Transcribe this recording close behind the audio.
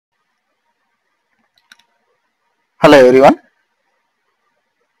Hello everyone,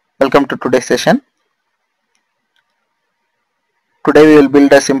 welcome to today's session. Today we will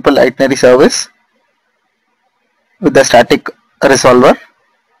build a simple itinerary service with a static resolver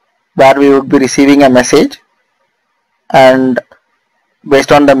where we would be receiving a message, and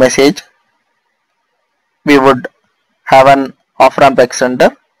based on the message we would have an off-ramp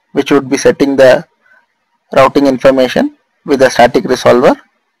extender which would be setting the routing information with a static resolver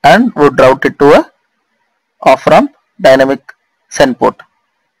and would route it to a off-ramp dynamic send port.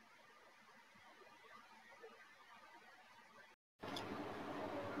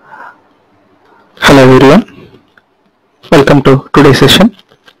 Hello everyone, welcome to today's session.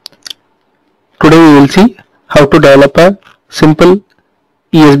 Today we will see how to develop a simple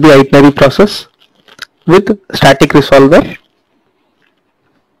ESB itinerary process with static resolver.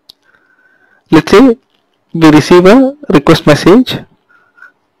 Let's say we receive a request message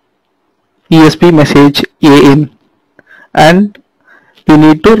ESB message A in, and we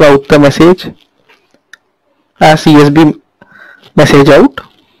need to route the message as ESB message out,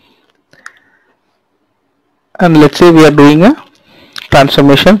 and let's say we are doing a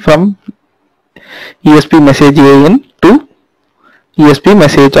transformation from ESB message A in to ESB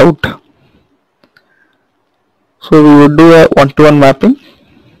message out. So we would do a one-to-one mapping.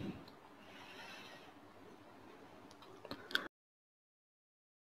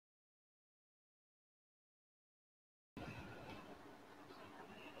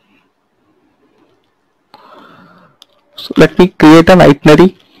 So let me create an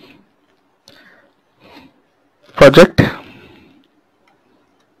itinerary project.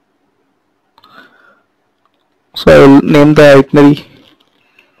 So I will name the itinerary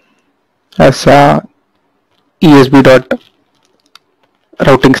as ESB.Routing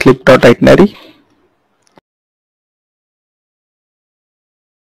slip.itinerary.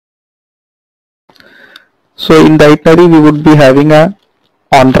 So in the itinerary we would be having a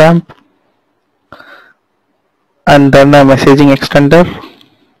on ramp and then a messaging extender.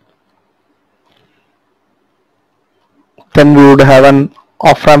 Then we would have an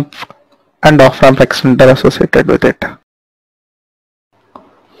off ramp and off ramp extender associated with it.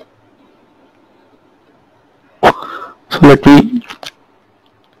 So let me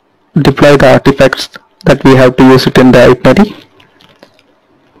deploy the artifacts that we have to use it in the itinerary.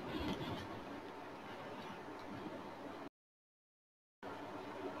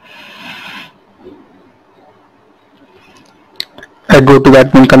 I go to the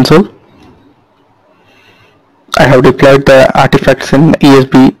admin console. I have deployed the artifacts in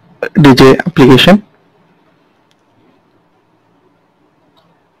ESB DJ application.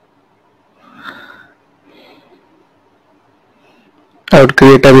 I would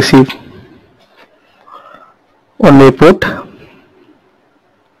create a receive one-way port.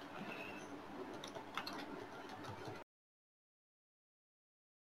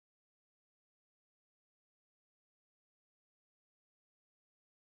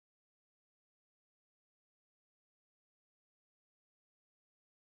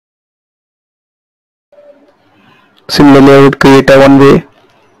 Similarly, I would create a one-way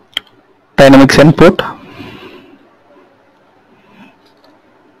dynamic send port.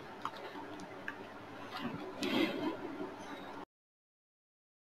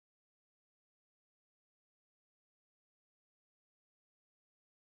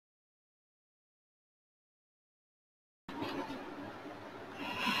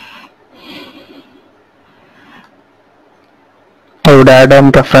 I would add a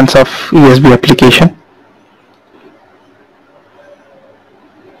reference of ESB application.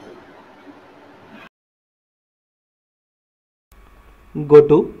 Go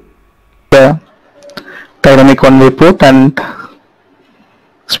to the dynamic one-way port and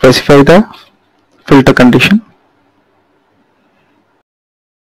specify the filter condition.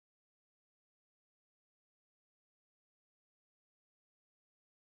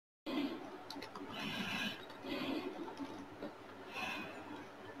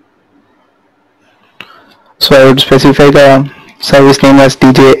 So I would specify the service name as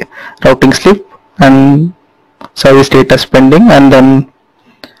DJ routing slip and service status pending, and then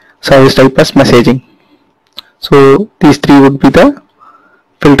service type as messaging. So these three would be the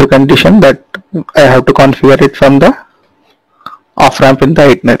filter condition that I have to configure it from the off ramp in the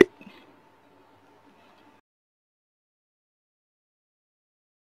itinerary.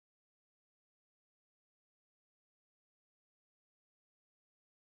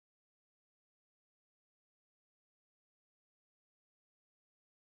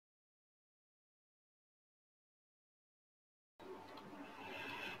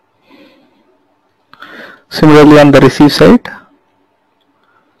 Similarly on the receive side,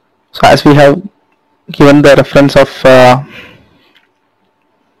 so as we have given the reference of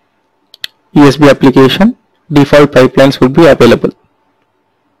ESB application, default pipelines would be available.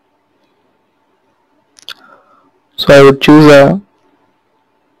 So I would choose a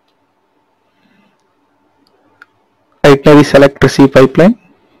itinerary select receive pipeline,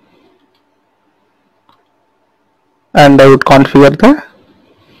 and I would configure the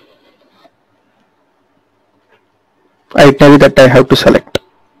itinerary that I have to select.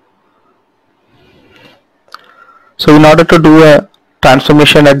 So in order to do a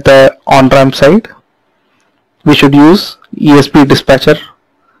transformation at the on-ramp side, we should use ESB dispatcher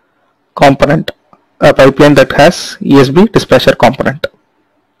component, a pipeline that has ESB dispatcher component.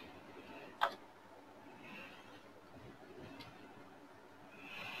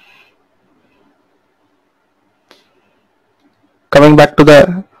 Coming back to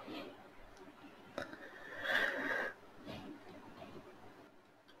the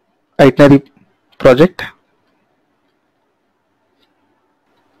itinerary project,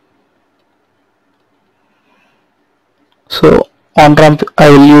 so on-ramp, I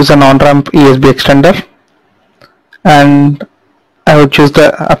will use an on-ramp ESB extender, and I would choose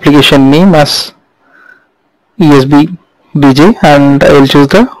the application name as ESB BJ, and I will choose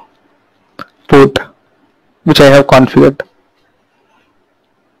the port which I have configured.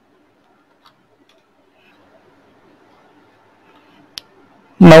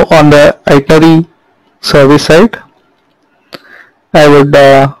 Now on the itinerary service side, I would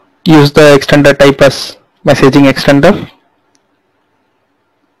use the extender type as messaging extender,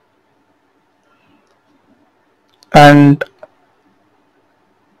 and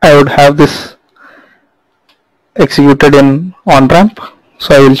I would have this executed in on-ramp.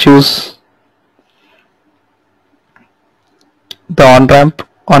 So I will choose the on-ramp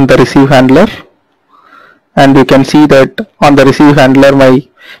on the receive handler, and you can see that on the receive handler my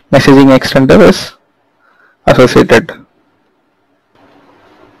messaging extender is associated,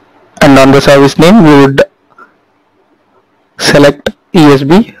 and on the service name we would select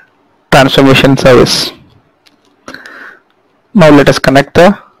ESB transformation service. Now let us connect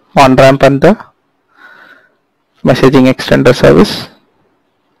the on-ramp and the messaging extender service.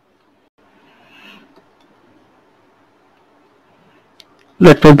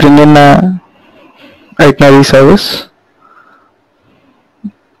 Let me bring in a itinerary service,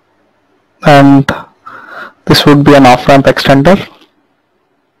 and this would be an off-ramp extender.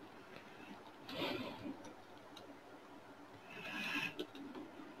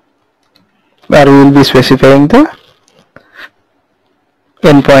 Where we will be specifying the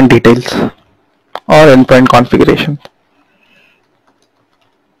endpoint details or endpoint configuration.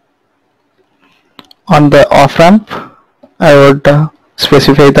 On the off-ramp, I would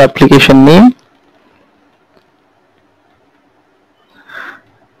specify the application name,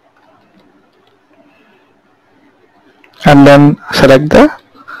 and then select the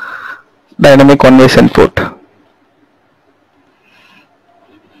dynamic one-way send port.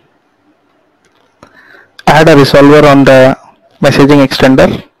 Add a resolver on the messaging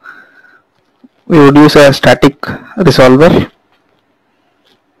extender. We would use a static resolver,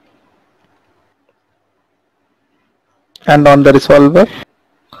 and on the resolver,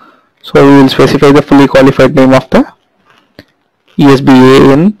 so we will specify the fully qualified name of the ESB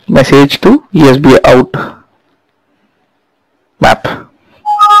in message to ESB out map.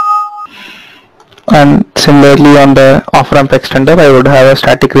 And similarly on the off-ramp extender, I would have a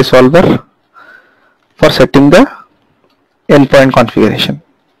static resolver for setting the endpoint configuration.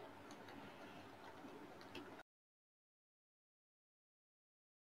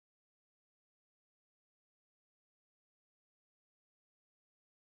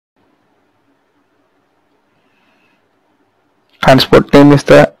 Transport name is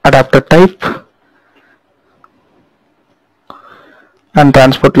the adapter type, and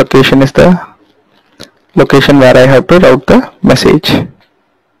transport location is the location where I have to route the message.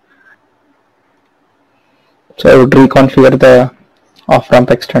 So I would reconfigure the off-ramp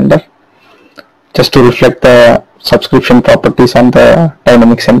extender just to reflect the subscription properties on the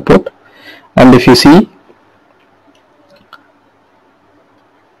dynamic send port. And if you see,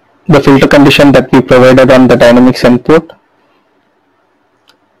 the filter condition that we provided on the dynamic send port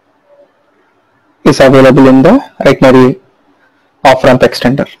is available in the itinerary off-ramp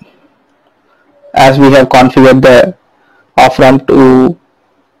extender. As we have configured the off-ramp to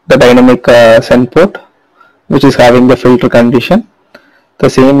the dynamic send port, which is having the filter condition, the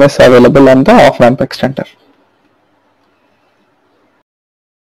same is available on the off-ramp extender.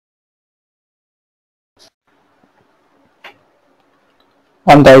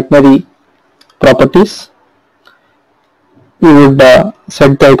 On the itinerary properties, we would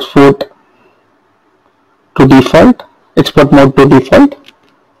set the export to default, export mode to default,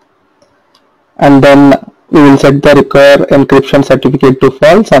 and then we will set the require encryption certificate to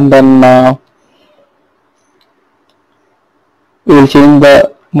false, and then we will change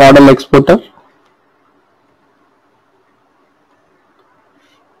the model exporter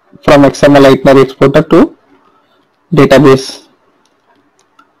from XML itinerary exporter to database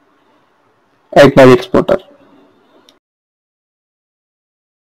itinerary exporter.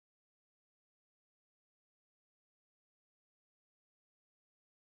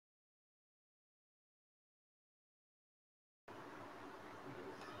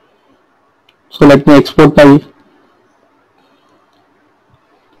 So let me export my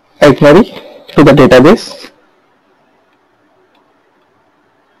itinerary to the database.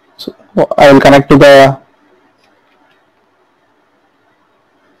 So I will connect to the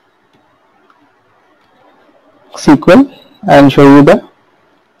SQL and show you the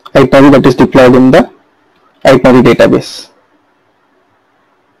itinerary that is deployed in the itinerary database.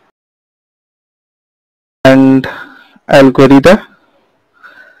 And I'll query the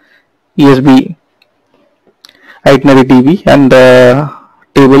ESB itinerary DB, and the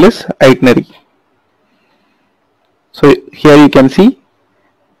table is itinerary. So here you can see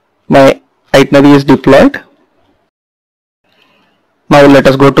my itinerary is deployed. Now let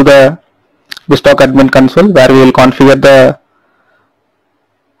us go to the BizTalk admin console, where we will configure the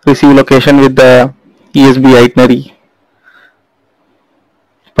receive location with the ESB itinerary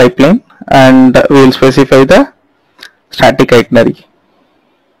pipeline, and we will specify the static itinerary.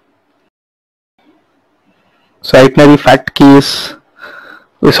 So itinerary fact key is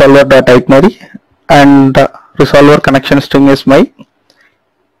resolver.itinerary, and resolver connection string is my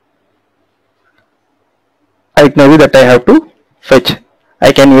itinerary that I have to fetch.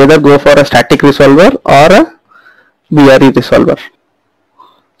 I can either go for a static resolver or a BRE resolver.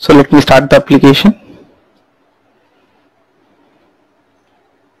 So let me start the application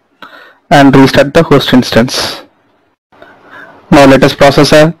and restart the host instance. Now let us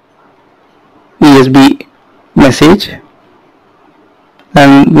process a ESB message,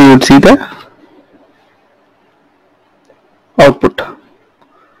 and we would see the output.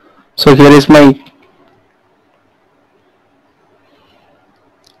 So here is my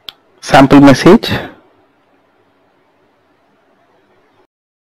sample message.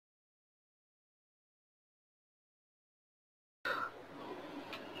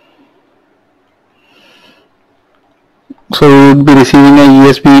 So we would be receiving a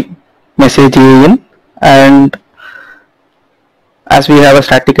ESB message EAN, and as we have a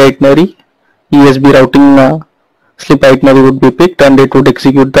static itinerary, ESB routing slip itinerary would be picked, and it would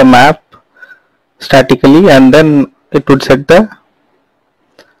execute the map statically, and then it would set the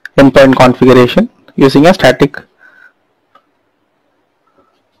endpoint configuration using a static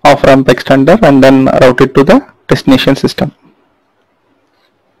off-ramp extender, and then route it to the destination system.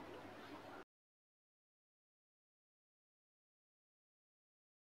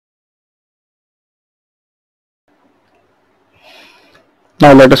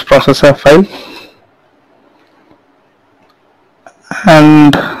 Now let us process a file,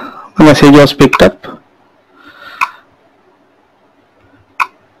 and the message was picked up,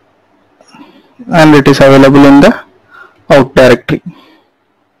 and it is available in the out directory.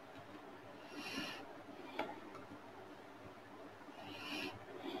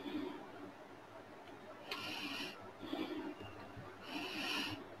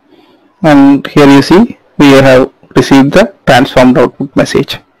 And here you see we have received the transformed output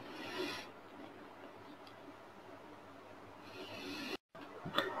message.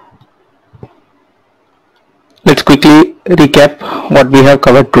 Let's quickly recap what we have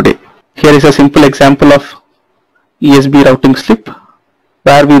covered today. Here is a simple example of ESB routing slip,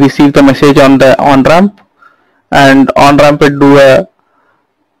 where we receive the message on the on-ramp, and on-ramp will do a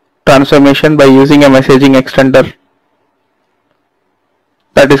transformation by using a messaging extender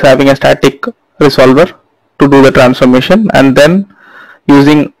that is having a static resolver to do the transformation, and then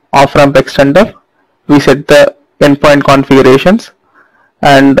using off-ramp extender we set the endpoint configurations,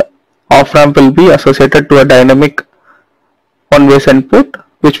 and off-ramp will be associated to a dynamic one-way input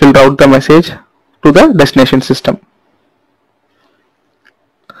which will route the message to the destination system.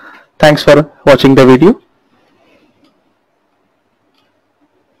 Thanks for watching the video.